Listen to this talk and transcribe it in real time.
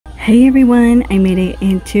Hey everyone, I made it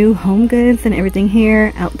into Homegoods and everything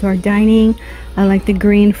here. Outdoor dining. I like the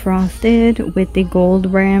green frosted with the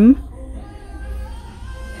gold rim.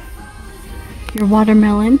 Your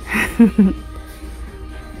watermelon. Let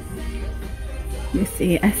me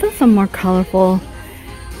see. I saw some more colorful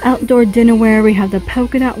outdoor dinnerware. We have the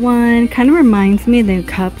polka dot one. Kind of reminds me of the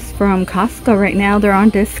cups from Costco right now. They're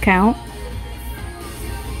on discount.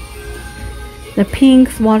 The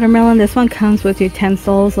pinks, watermelon. This one comes with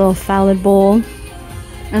utensils, little salad bowl.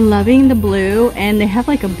 I'm loving the blue, and they have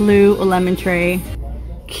like a blue lemon tray.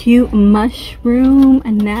 Cute mushroom,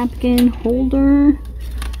 a napkin holder.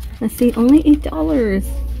 Let's see, only $8.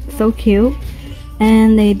 So cute.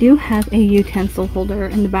 And they do have a utensil holder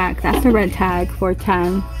in the back. That's a red tag for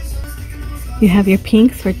 $10. You have your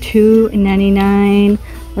pinks for $2.99.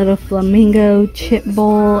 Little flamingo chip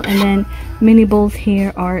bowl, and then mini bowls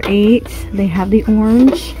here are $8. They have the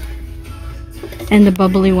orange and the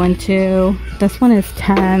bubbly one too. This one is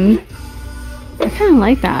 $10. I kind of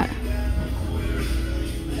like that.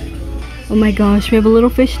 Oh my gosh, we have a little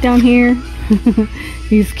fish down here.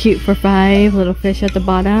 He's cute for $5. Little fish at the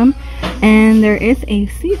bottom, and there is a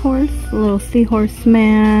seahorse, a little seahorse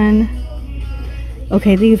man.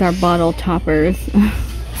 Okay, these are bottle toppers.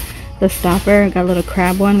 The stopper, got a little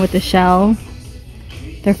crab one with the shell.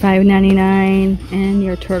 They're $5.99. And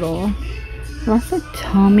your turtle. That's a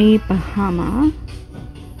Tommy Bahama.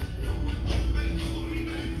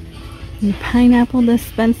 And pineapple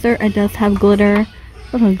dispenser. It does have glitter.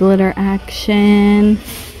 Little glitter action.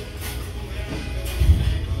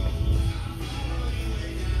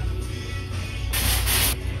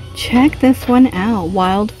 Check this one out.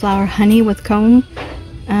 Wildflower honey with comb.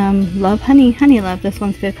 Love honey, honey love. This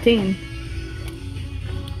one's $15.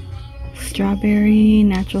 Strawberry,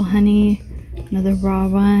 natural honey, another raw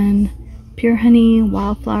one. Pure honey,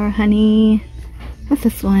 wildflower honey. What's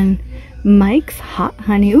this one? Mike's hot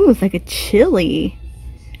honey. Ooh, it's like a chili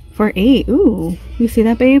for $8. Ooh, you see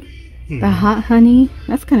that, babe? The hot honey.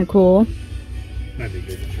 That's kind of cool. Might be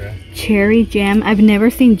good to try. Cherry jam. I've never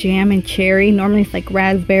seen jam and cherry. Normally it's like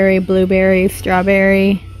raspberry, blueberry,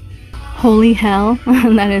 strawberry. Holy hell.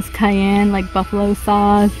 That is cayenne, like buffalo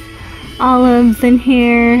sauce. Olives in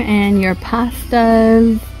here, and your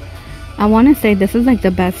pastas. I want to say this is like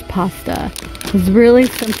the best pasta. It's really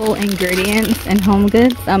simple ingredients and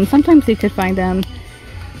Homegoods. Sometimes you could find them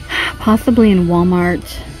possibly in Walmart.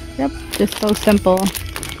 Yep, just so simple.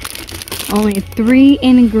 Only 3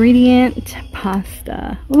 ingredient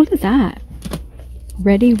pasta. What is that?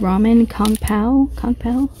 Ready ramen kung pao? Kung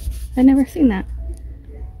pao? I've never seen that.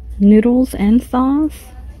 Noodles and sauce.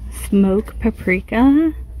 Smoked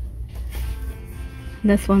paprika.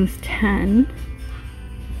 This one's $10.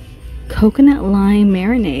 Coconut lime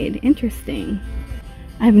marinade. Interesting.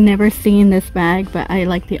 I've never seen this bag, but I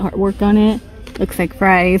like the artwork on it. Looks like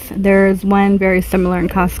fries. There's one very similar in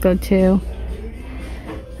Costco too.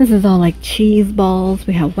 This is all like cheese balls.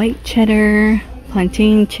 We have white cheddar,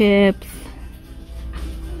 plantain chips.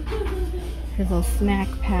 Here's a little snack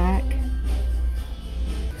pack.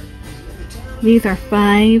 These are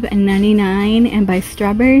 $5.99, and by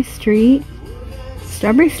Strawberry Street.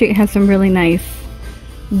 Strawberry Street has some really nice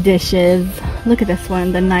dishes. Look at this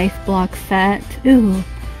one, the knife block set. Ooh,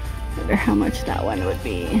 I wonder how much that one would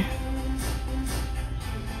be.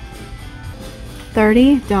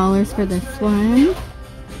 $30 for this one.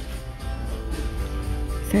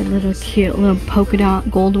 It's a little cute little polka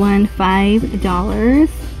dot gold one, $5.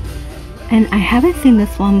 And I haven't seen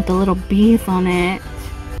this one with the little bees on it.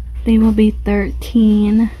 They will be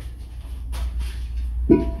 $13.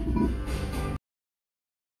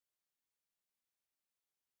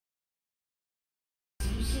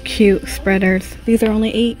 Cute spreaders. These are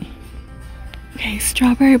only $8. Okay,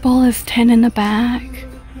 strawberry bowl is $10 in the back.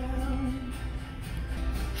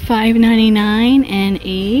 $5.99 and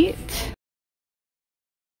 $8.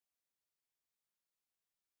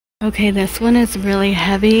 Okay, this one is really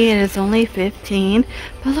heavy. It is only $15,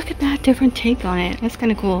 but look at that different take on it. That's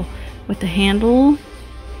kind of cool with the handle.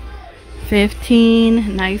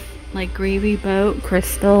 $15. Nice like gravy boat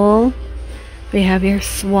crystal. We have your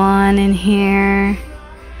swan in here.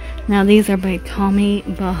 Now these are by Tommy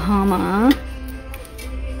Bahama.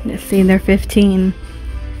 Let's see, they're $15.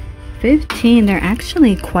 They're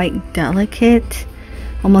actually quite delicate.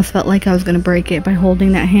 Almost felt like I was gonna break it by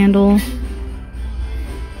holding that handle.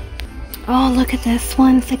 Oh, look at this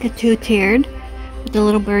one. It's like a 2-tiered with the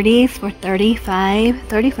little birdies for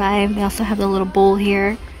 $35. They also have the little bowl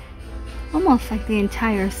here. Almost like the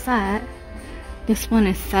entire set. This one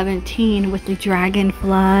is $17 with the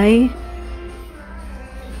dragonfly.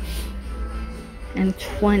 And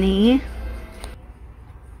 $20.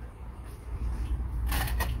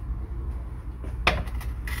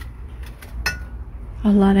 A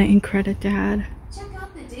lot of Incredidad. Check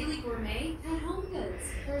out the Daily Gourmet at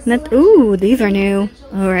Homegoods. That, ooh, these are new.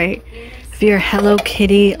 Alright. If you're a Hello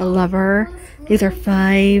Kitty lover, these are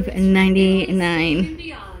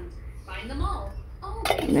 $5.99. Find them all.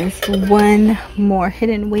 There's one more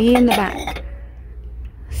hidden way in the back.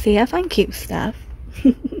 See, I find cute stuff.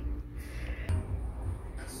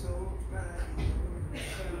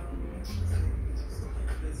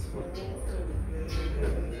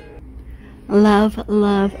 Love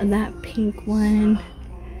that pink one.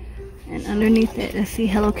 And underneath it, let's see,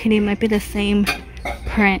 Hello Kitty might be the same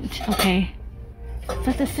print. Okay. Is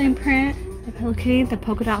that the same print? The Hello Kitty, the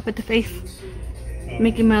polka dot with the face?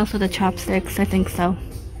 Mickey Mouse with the chopsticks, I think so.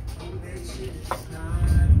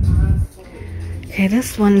 Okay,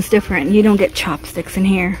 this one's different. You don't get chopsticks in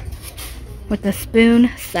here. With the spoon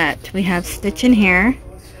set, we have Stitch in here.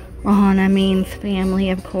 Ohana means family,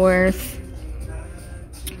 of course.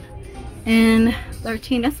 And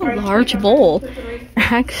 13, that's a large bowl.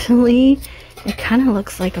 Actually, it kind of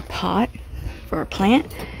looks like a pot for a plant.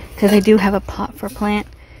 Because I do have a pot for a plant.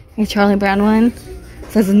 A Charlie Brown one.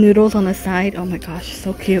 It says noodles on the side. Oh my gosh,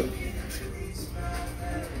 so cute.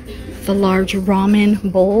 It's a large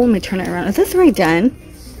ramen bowl. Let me turn it around. Is this Rae Dunn?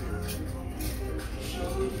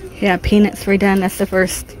 Yeah, Peanuts Rae Dunn. That's the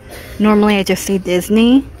first. Normally I just see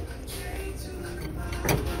Disney.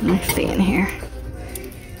 Let me see in here.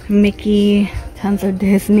 Mickey, tons of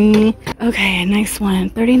Disney. Okay, a nice one.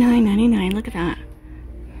 $39.99. Look at that.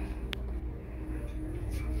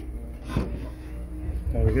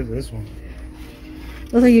 Oh, look at this one.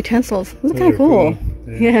 Those are utensils. Those are kind of cool.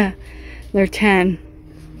 Yeah, they're 10.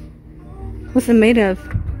 What's it made of? I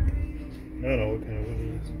don't know what kind of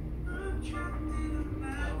wood it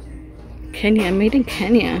is. Kenya, made in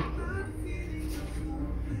Kenya.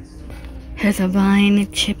 Here's a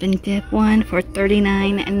Vine chip and dip one for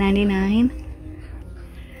 $39.99.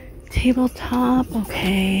 Tabletop,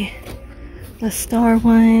 okay. The star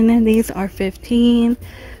one, these are $15.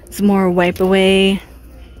 It's more wipe away.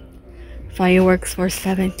 Fireworks for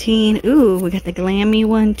 $17. Ooh, we got the glammy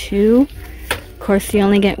one too. Of course, you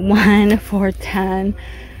only get one for $10.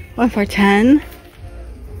 One for $10.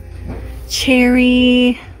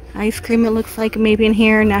 Cherry ice cream, it looks like maybe in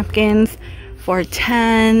here. Napkins for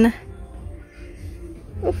 $10.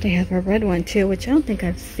 Oh, they have a red one too, which I don't think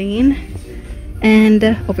I've seen. And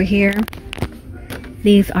over here,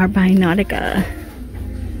 these are by Nautica.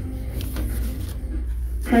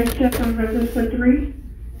 Price check on roses for $3.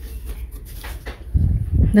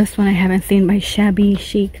 This one I haven't seen, by Shabby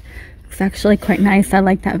Chic. It's actually quite nice. I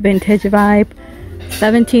like that vintage vibe.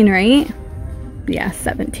 17, right? Yeah,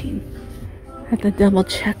 17. Have to double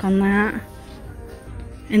check on that.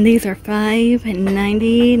 And these are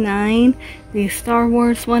 $5.99. The Star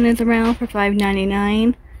Wars one is around for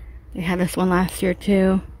 $5.99. They had this one last year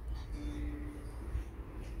too.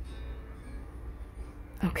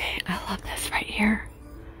 Okay, I love this right here.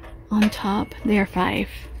 On top, they are $5.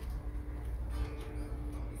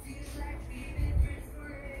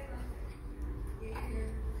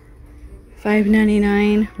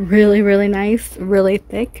 $5.99. Really, really nice. Really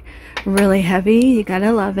thick. Really heavy. You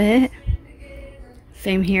gotta love it.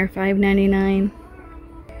 Same here, $5.99.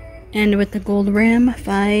 And with the gold rim,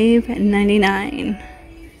 $5.99.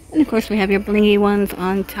 And of course we have your blingy ones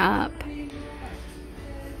on top.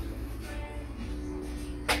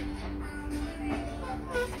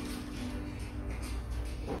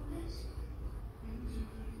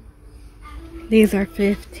 These are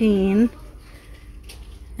 $15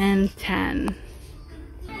 and $10.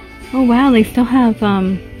 Oh wow, they still have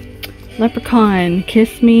Leprechaun,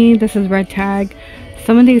 Kiss Me. This is red tag.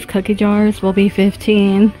 Some of these cookie jars will be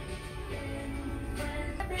 $15.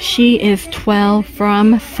 She is $12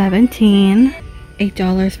 from $17.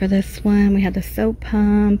 $8 for this one. We have the soap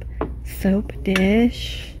pump, soap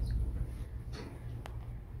dish.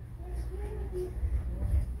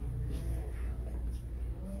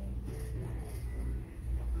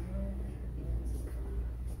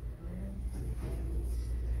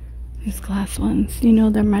 These glass ones, you know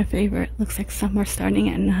they're my favorite. Looks like some are starting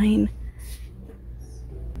at $9.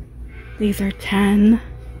 These are $10.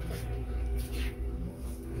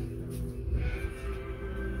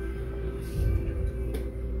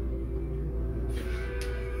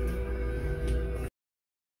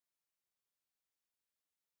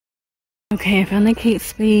 Okay, I found the Kate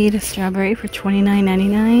Spade strawberry for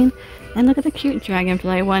 $29.99. And look at the cute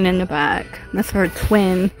dragonfly one in the back. That's for a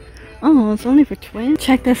twin. Oh, it's only for twins.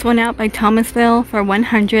 Check this one out by Thomasville for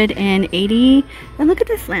 $180. And look at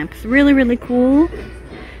this lamp. It's really, really cool.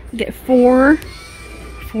 You get 4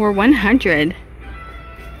 for $100.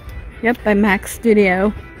 Yep, by Max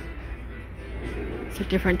Studio. It's a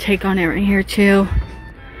different take on it right here too.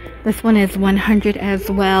 This one is 100 as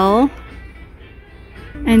well.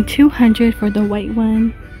 And 200 for the white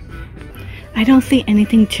one. I don't see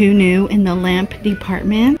anything too new in the lamp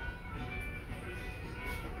department.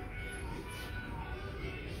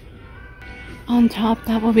 On top,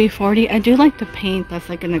 that will be 40. I do like the paint that's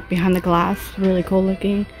like in the, behind the glass. Really cool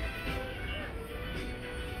looking.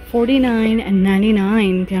 49 and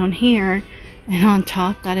 99 down here. And on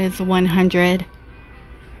top, that is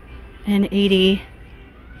 180.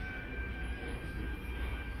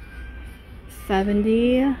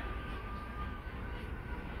 70.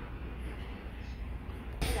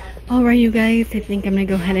 Alright, you guys, I think I'm gonna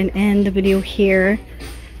go ahead and end the video here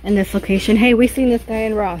in this location. Hey, we seen this guy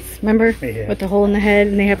in Ross, remember? Yeah. With the hole in the head,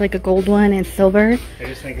 and they have like a gold one and silver. I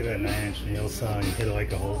just think of that 9-inch nail saw and you hit it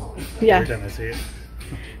like a hole. Yeah. Every time I see it.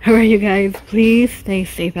 Alright, you guys, please stay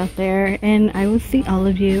safe out there, and I will see all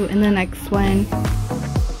of you in the next one.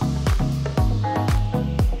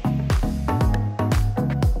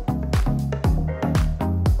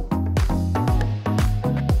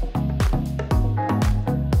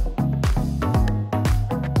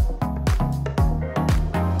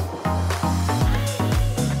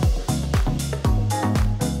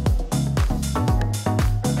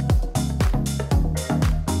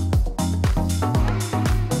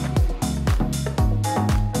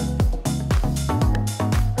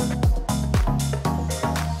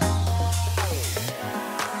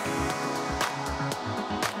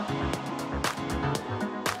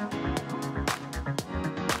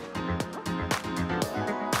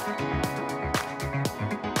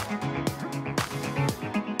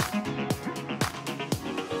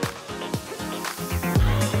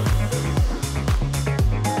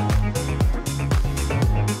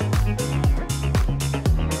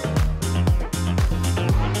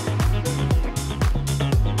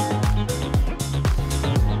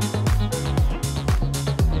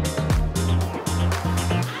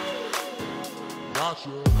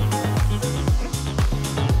 Gotcha.